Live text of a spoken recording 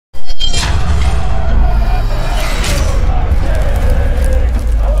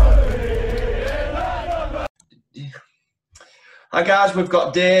Hi guys, we've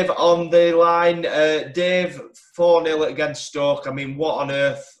got Dave on the line. Dave, 4-0 against Stoke. I mean, what on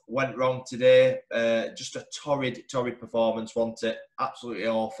earth went wrong today? Just a torrid performance, wasn't it? Absolutely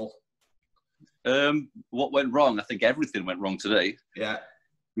awful. What went wrong? I think everything went wrong today. Yeah.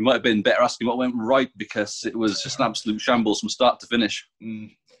 We might have been better asking what went right, because it was just an absolute shambles from start to finish.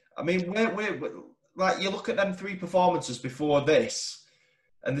 I mean, we're like, you look at them three performances before this,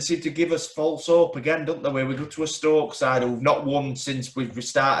 and they seem to give us false hope again, don't they? Where we go to a Stoke side who've not won since we've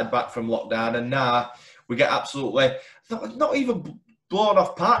restarted back from lockdown, and now we get absolutely not even blown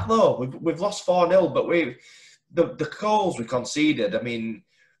off park though. We've lost 4-0, but the goals we conceded. I mean,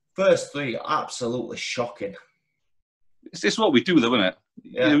 first three absolutely shocking. It's what we do, though, isn't it?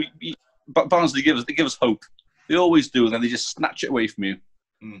 Yeah. But Barnsley give us hope. They always do, and then they just snatch it away from you.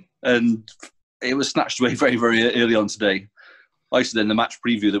 And it was snatched away very, very early on today. I said in the match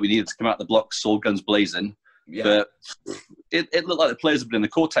preview that we needed to come out the blocks, all guns blazing. Yeah. But it looked like the players had been in the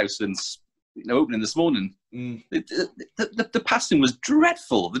courthouse since opening this morning. The passing was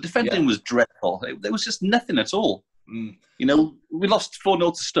dreadful. The defending was dreadful. There was just nothing at all. We lost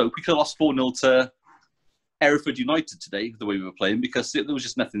 4-0 to Stoke. We could have lost 4-0 to Hereford United today, the way we were playing, because there was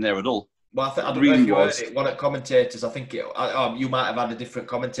just nothing there at all. Well, I don't know if you heard it. One of the commentators, I think you might have had a different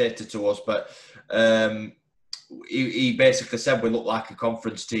commentator to us, but he basically said we look like a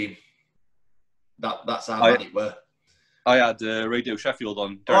conference team. That's how bad it were. I had Radio Sheffield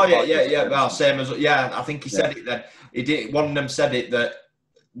on. Yeah. Well, same as I think he said it then. He did. One of them said it that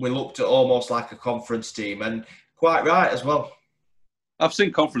we looked at almost like a conference team, and quite right as well. I've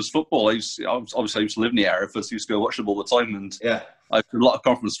seen conference football. I used to live near Hereford, so I used to go watch them all the time. And I've seen a lot of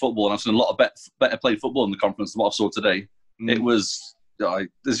conference football, and I've seen a lot of better played football in the conference than what I saw today. It was.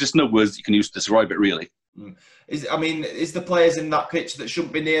 There's just no words you can use to describe it, really. Is the players in that pitch that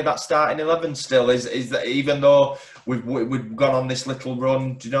shouldn't be near that starting 11 still? Is that, even though we've gone on this little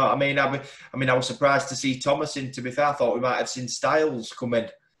run? Do you know what I mean? I was surprised to see Thomas in. To be fair, I thought we might have seen Styles come in.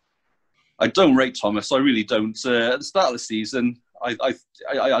 I don't rate Thomas. I really don't. At the start of the season, I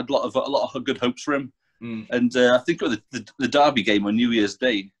had a lot of good hopes for him, and I think it was the Derby game on New Year's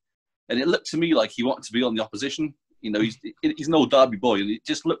Day, and it looked to me like he wanted to be on the opposition. He's an old Derby boy, and it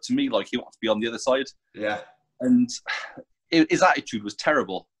just looked to me like he wanted to be on the other side. Yeah. And his attitude was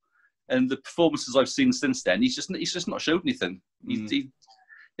terrible. And the performances I've seen since then, he's just not showed anything.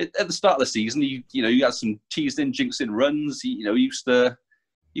 At the start of the season, he had some teased in, jinxed in runs. He used to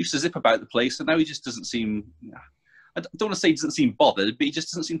zip about the place, and now he just doesn't seem. I don't want to say he doesn't seem bothered, but he just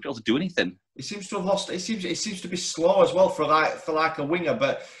doesn't seem to be able to do anything. He seems to have lost. He seems to be slow as well for like a winger.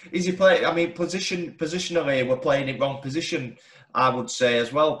 But is he playing? I mean, positionally, we're playing in wrong position. I would say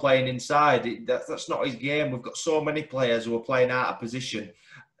as well, playing inside. That's not his game. We've got so many players who are playing out of position.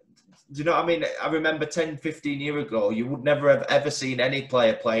 Do you know what I mean? I remember 10, 15 years ago, you would never have ever seen any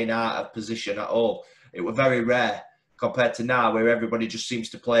player playing out of position at all. It was very rare compared to now, where everybody just seems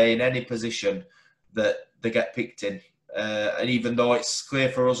to play in any position that they get picked in. And even though it's clear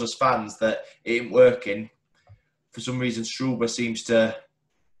for us as fans that it ain't working, for some reason Struber seems to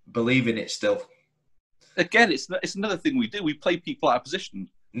believe in it still. Again, it's another thing we do. We play people out of position.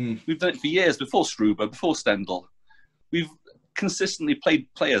 We've done it for years, before Struber, before Stendhal. We've consistently played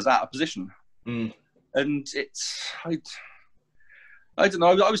players out of position. And it's... I don't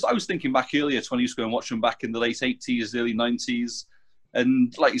know. I was thinking back earlier to when I used to go and watch them back in the late 80s, early 90s.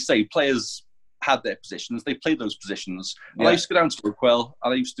 And like you say, players had their positions. They played those positions. And I used to go down to Brookwell,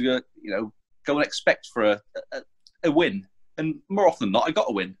 and I used to go and expect for a win. And more often than not, I got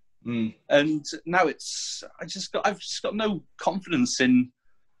a win. And now I've just got no confidence in,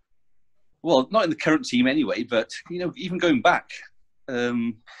 well, not in the current team anyway, but even going back,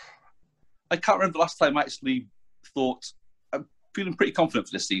 I can't remember the last time I actually thought I'm feeling pretty confident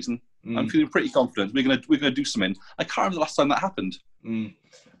for this season. I'm feeling pretty confident. We're gonna do something. I can't remember the last time that happened.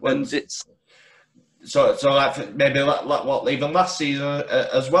 Well, and it's so like maybe even last season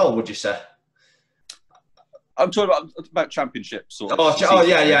as well. Would you say? I'm talking about championships. Yeah. I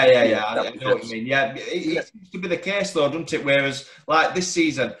know what you mean. Yeah, it seems to be the case though, doesn't it? Whereas like this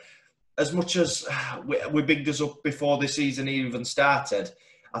season, as much as we bigged us up before the season even started,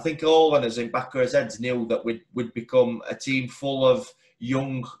 I think all of us in back of our heads knew that we'd become a team full of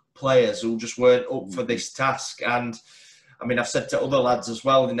young players who just weren't up for this task. And I mean, I've said to other lads as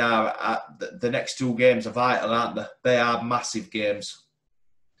well now, the next two games are vital, aren't they? They are massive games.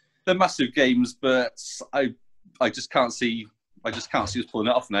 They're massive games, but I just can't see us pulling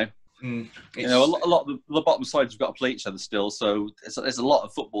it off now. A lot of the bottom sides have got to play each other still, so there's a lot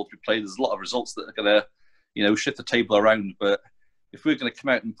of football to be played. There's a lot of results that are going to, shift the table around. But if we're going to come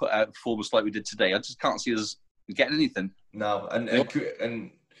out and put out a performance like we did today, I just can't see us getting anything. No,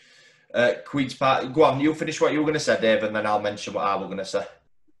 and Queen's Park. Go on, you finish what you were going to say, Dave, and then I'll mention what I was going to say.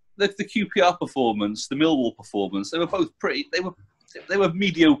 The QPR performance, the Millwall performance, they were both pretty. They were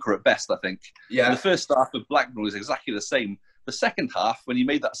mediocre at best, I think. Yeah. And the first half of Blackburn was exactly the same. The second half, when he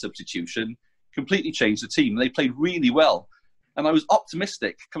made that substitution, completely changed the team. They played really well. And I was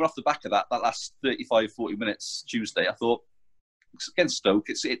optimistic coming off the back of that last 35, 40 minutes Tuesday. I thought, against Stoke,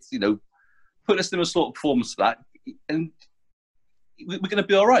 it's put us in a sort of performance for that, and we're going to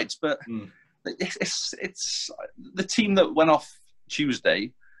be all right. But it's the team that went off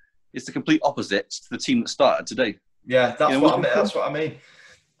Tuesday is the complete opposite to the team that started today. Yeah, that's what I mean.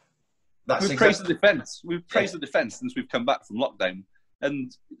 We've praised the defence. We've praised the defence since we've come back from lockdown,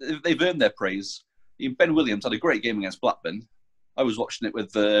 and they've earned their praise. Ben Williams had a great game against Blackburn. I was watching it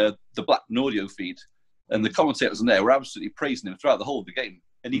with the Blackburn audio feed, and the commentators in there were absolutely praising him throughout the whole of the game.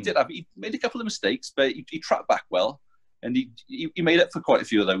 And he made a couple of mistakes, but he tracked back well, and he made up for quite a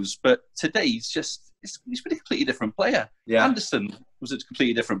few of those. But today he's been a completely different player. Yeah. Anderson was a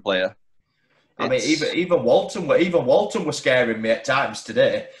completely different player. I mean, even Walton was scaring me at times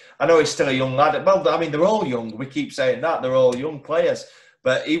today. I know he's still a young lad. Well, I mean, they're all young. We keep saying that they're all young players.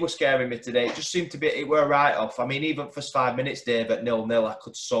 But he was scaring me today. It just seemed to be, it were a write-off. I mean, even for 5 minutes, Dave, at 0-0, I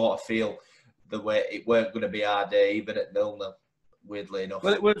could sort of feel the way it weren't going to be our day, even at 0-0, weirdly enough.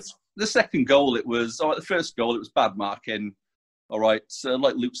 Well, it was the second goal. The first goal, it was bad marking. All right. So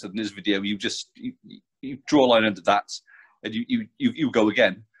like Luke said in his video, you draw a line under that and you go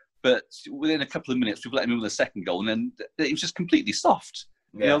again. But within a couple of minutes, we've let him in with the second goal, and then it was just completely soft.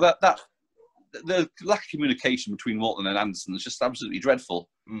 Yeah. You know, that the lack of communication between Walton and Anderson is just absolutely dreadful.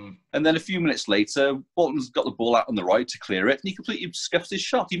 And then a few minutes later, Walton's got the ball out on the right to clear it, and he completely scuffs his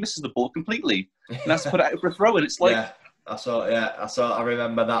shot. He misses the ball completely, and has to put it out for a throw. And it's like, I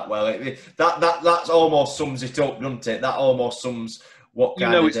remember that well. That almost sums it up, doesn't it? That almost sums what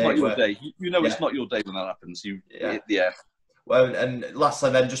kind of it's not your day. It's not your day when that happens. Well, and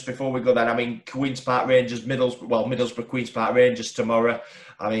lastly, then, just before we go, then, I mean, Queen's Park Rangers, Middlesbrough, Queen's Park Rangers tomorrow.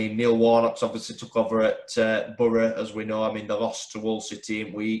 I mean, Neil Warnock's obviously took over at Borough, as we know. I mean, they lost to Hull City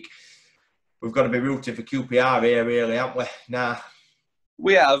in week. We've got to be rooting for QPR here, really, haven't we? Nah.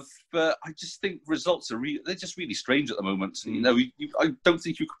 We have, but I just think results they're just really strange at the moment. You know, I don't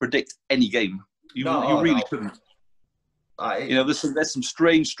think you could predict any game. You really couldn't. There's some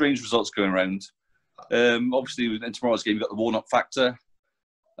strange results going around. Obviously, in tomorrow's game, you've got the Warnock factor.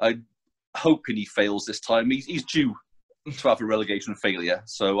 I'm hoping he fails this time. He's due to have a relegation failure,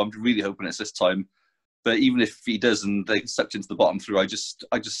 so I'm really hoping it's this time. But even if he does and they stepped into the bottom through, I just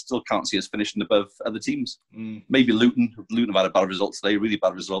still can't see us finishing above other teams. Maybe Luton. Luton have had a bad result today, really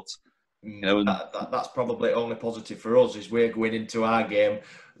bad result. You know, and that's probably only positive for us is we're going into our game.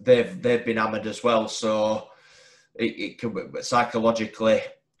 They've been hammered as well, so it could psychologically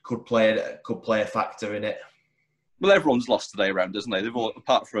could play a factor in it. Well, everyone's lost today around, doesn't they? They've all,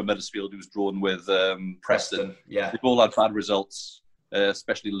 apart from Huddersfield, who's drawn with Preston. Yeah, they've all had bad results,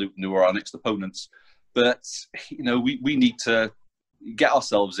 especially Luton, who are our next opponents. But you know, we need to get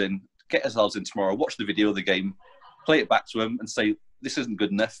ourselves in tomorrow. Watch the video of the game, play it back to them, and say this isn't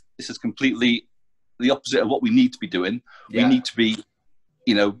good enough. This is completely the opposite of what we need to be doing. Yeah. We need to be,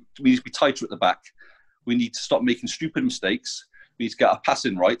 tighter at the back. We need to stop making stupid mistakes. We need to get our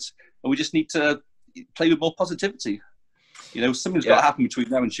passing right, and we just need to play with more positivity. You know, something's got to happen between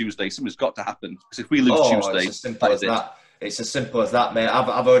now and Tuesday. Something's got to happen, because if we lose Tuesday, it's as simple as that. It's as simple as that, mate.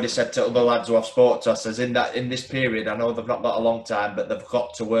 I've already said to other lads who I've spoken to, I says in this period, I know they've not got a long time, but they've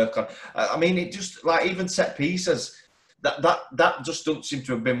got to work on. I mean, it just like even set pieces that just don't seem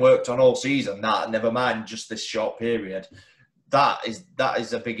to have been worked on all season. That never mind just this short period. That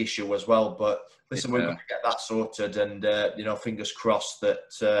is a big issue as well. But listen, we're going to get that sorted, and fingers crossed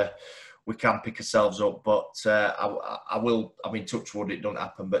that we can pick ourselves up. But I will. I mean, touch wood, it don't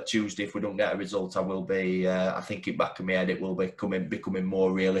happen. But Tuesday, if we don't get a result, I will be. I think in back of my head, it will be becoming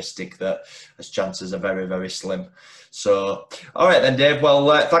more realistic that as chances are very, very slim. So, all right then, Dave. Well,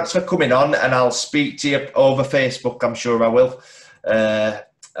 thanks for coming on, and I'll speak to you over Facebook. I'm sure I will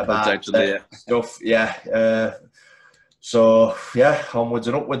about stuff. Yeah. So yeah, onwards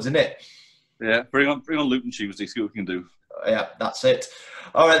and upwards, isn't it? Yeah, bring on Luton Tuesday, see what we can do. Yeah, that's it.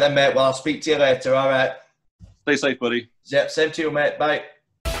 All right then, mate. Well, I'll speak to you later. All right. Stay safe, buddy. Yep, same to you, mate. Bye.